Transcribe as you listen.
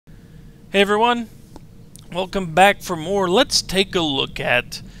Hey everyone, welcome back for more. Let's take a look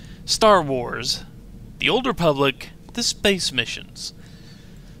at Star Wars, the Old Republic, the space missions.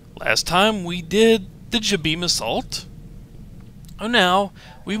 Last time we did the Jabeam Assault. Oh, now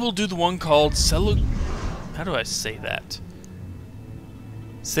we will do the one called how do I say that?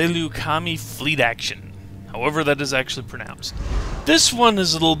 Saleucami Fleet Action, however that is actually pronounced. This one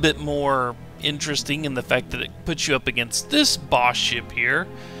is a little bit more interesting in the fact that it puts you up against this boss ship here,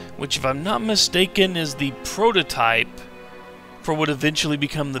 which, if I'm not mistaken, is the prototype for what eventually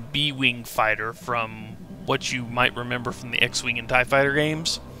become the B-Wing fighter from what you might remember from the X-Wing and TIE Fighter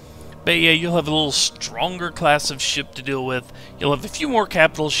games. But yeah, you'll have a little stronger class of ship to deal with, you'll have a few more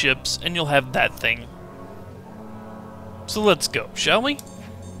capital ships, and you'll have that thing. So let's go, shall we?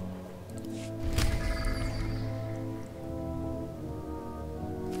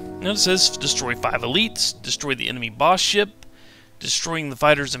 Now it says destroy 5 elites, destroy the enemy boss ship. Destroying the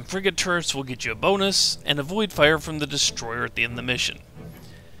fighters and frigate turrets will get you a bonus, and avoid fire from the destroyer at the end of the mission.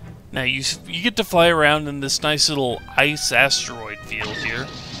 Now you get to fly around in this nice little ice asteroid field here.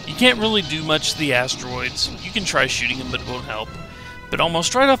 You can't really do much to the asteroids. You can try shooting them, but it won't help. But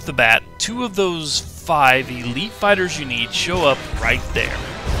almost right off the bat, 2 of those 5 elite fighters you need show up right there.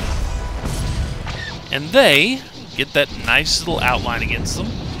 And they get that nice little outline against them.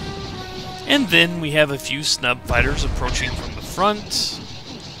 And then we have a few snub fighters approaching from the front.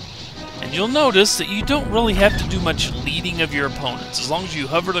 And you'll notice that you don't really have to do much leading of your opponents. As long as you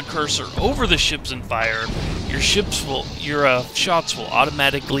hover the cursor over the ships and fire, your shots will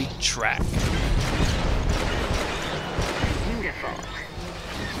automatically track. Beautiful.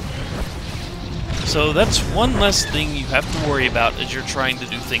 So that's one less thing you have to worry about as you're trying to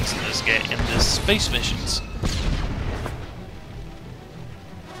do things in this game, in this space missions.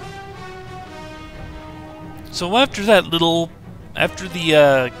 So after the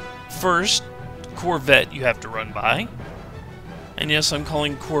first Corvette you have to run by, and yes, I'm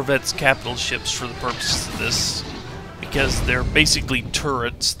calling Corvettes capital ships for the purposes of this, because they're basically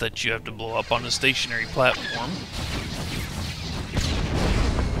turrets that you have to blow up on a stationary platform.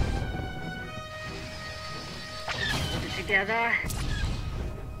 Hold it together.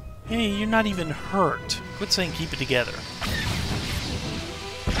 Hey, you're not even hurt. Quit saying keep it together.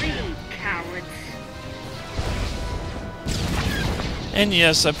 Free, cowards. And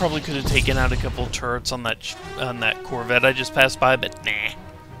yes, I probably could have taken out a couple turrets on that Corvette I just passed by, but nah.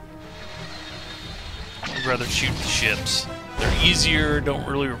 I'd rather shoot the ships. They're easier, don't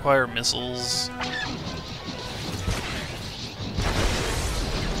really require missiles.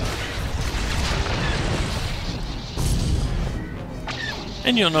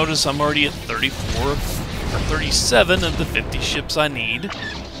 And you'll notice I'm already at 34 or 37 of the 50 ships I need.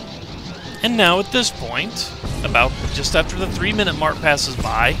 And now at this point, about just after the 3-minute mark passes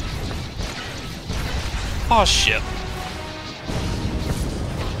by, boss ship.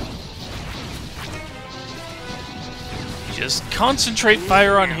 Just concentrate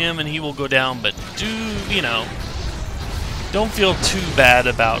fire on him and he will go down, but don't feel too bad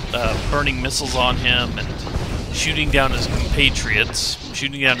about burning missiles on him and shooting down his compatriots,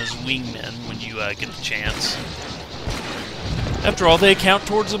 shooting down his wingmen when you get the chance. After all, they count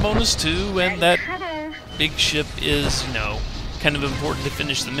towards a bonus too, and that big ship is, kind of important to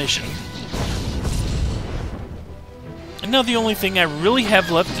finish the mission. And now the only thing I really have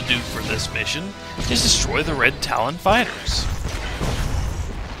left to do for this mission is destroy the Red Talon fighters.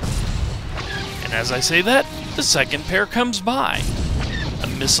 And as I say that, the second pair comes by. A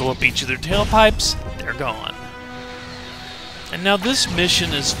missile up each of their tailpipes, they're gone. And now this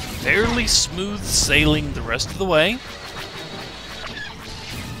mission is fairly smooth sailing the rest of the way.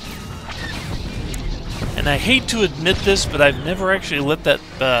 And I hate to admit this, but I've never actually let that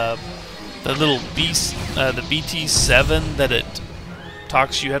little beast, the BT-7 that it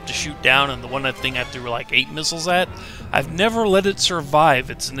talks you have to shoot down, and the one I think I threw like 8 missiles at, I've never let it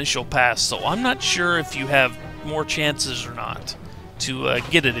survive its initial pass, so I'm not sure if you have more chances or not to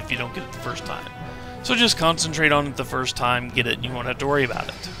get it if you don't get it the first time. So just concentrate on it the first time, get it, and you won't have to worry about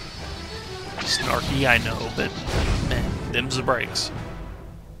it. Snarky, I know, but man, them's the breaks.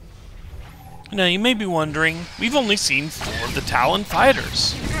 Now, you may be wondering, we've only seen 4 of the Talon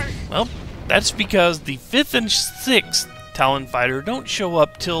fighters. Well, that's because the 5th and 6th Talon fighter don't show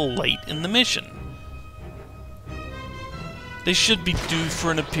up till late in the mission. They should be due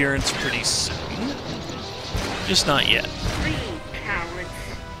for an appearance pretty soon. Just not yet. Free, cowards.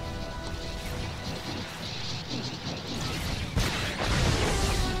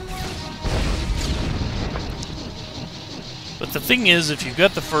 But the thing is, if you've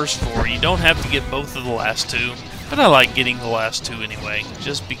got the first 4, you don't have to get both of the last 2. But I like getting the last two anyway,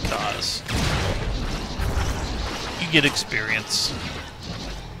 just because. You get experience.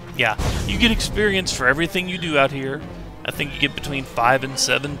 Yeah, you get experience for everything you do out here. I think you get between 5 and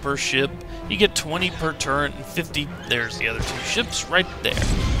 7 per ship. You get 20 per turret and 50. There's the other two ships right there.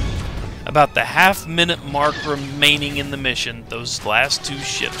 About the half-minute mark remaining in the mission, those last two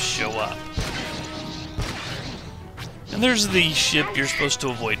ships show up. And there's the ship you're supposed to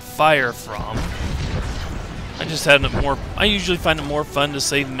avoid fire from. I usually find it more fun to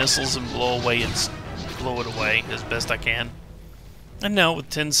save missiles and blow it away as best I can. And now, with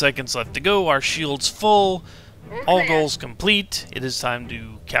 10 seconds left to go, our shield's full, all goals complete. It is time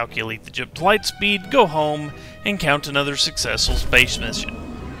to calculate the jump to light speed, go home, and count another successful space mission.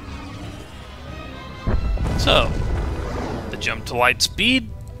 So, the jump to light speed,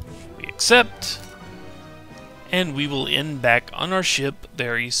 we accept, and we will end back on our ship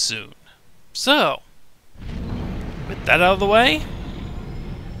very soon. So, with that out of the way,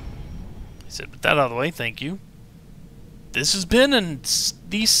 thank you. This has been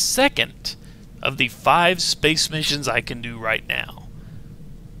the second of the 5 space missions I can do right now.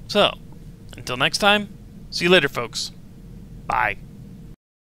 So, until next time, see you later, folks. Bye.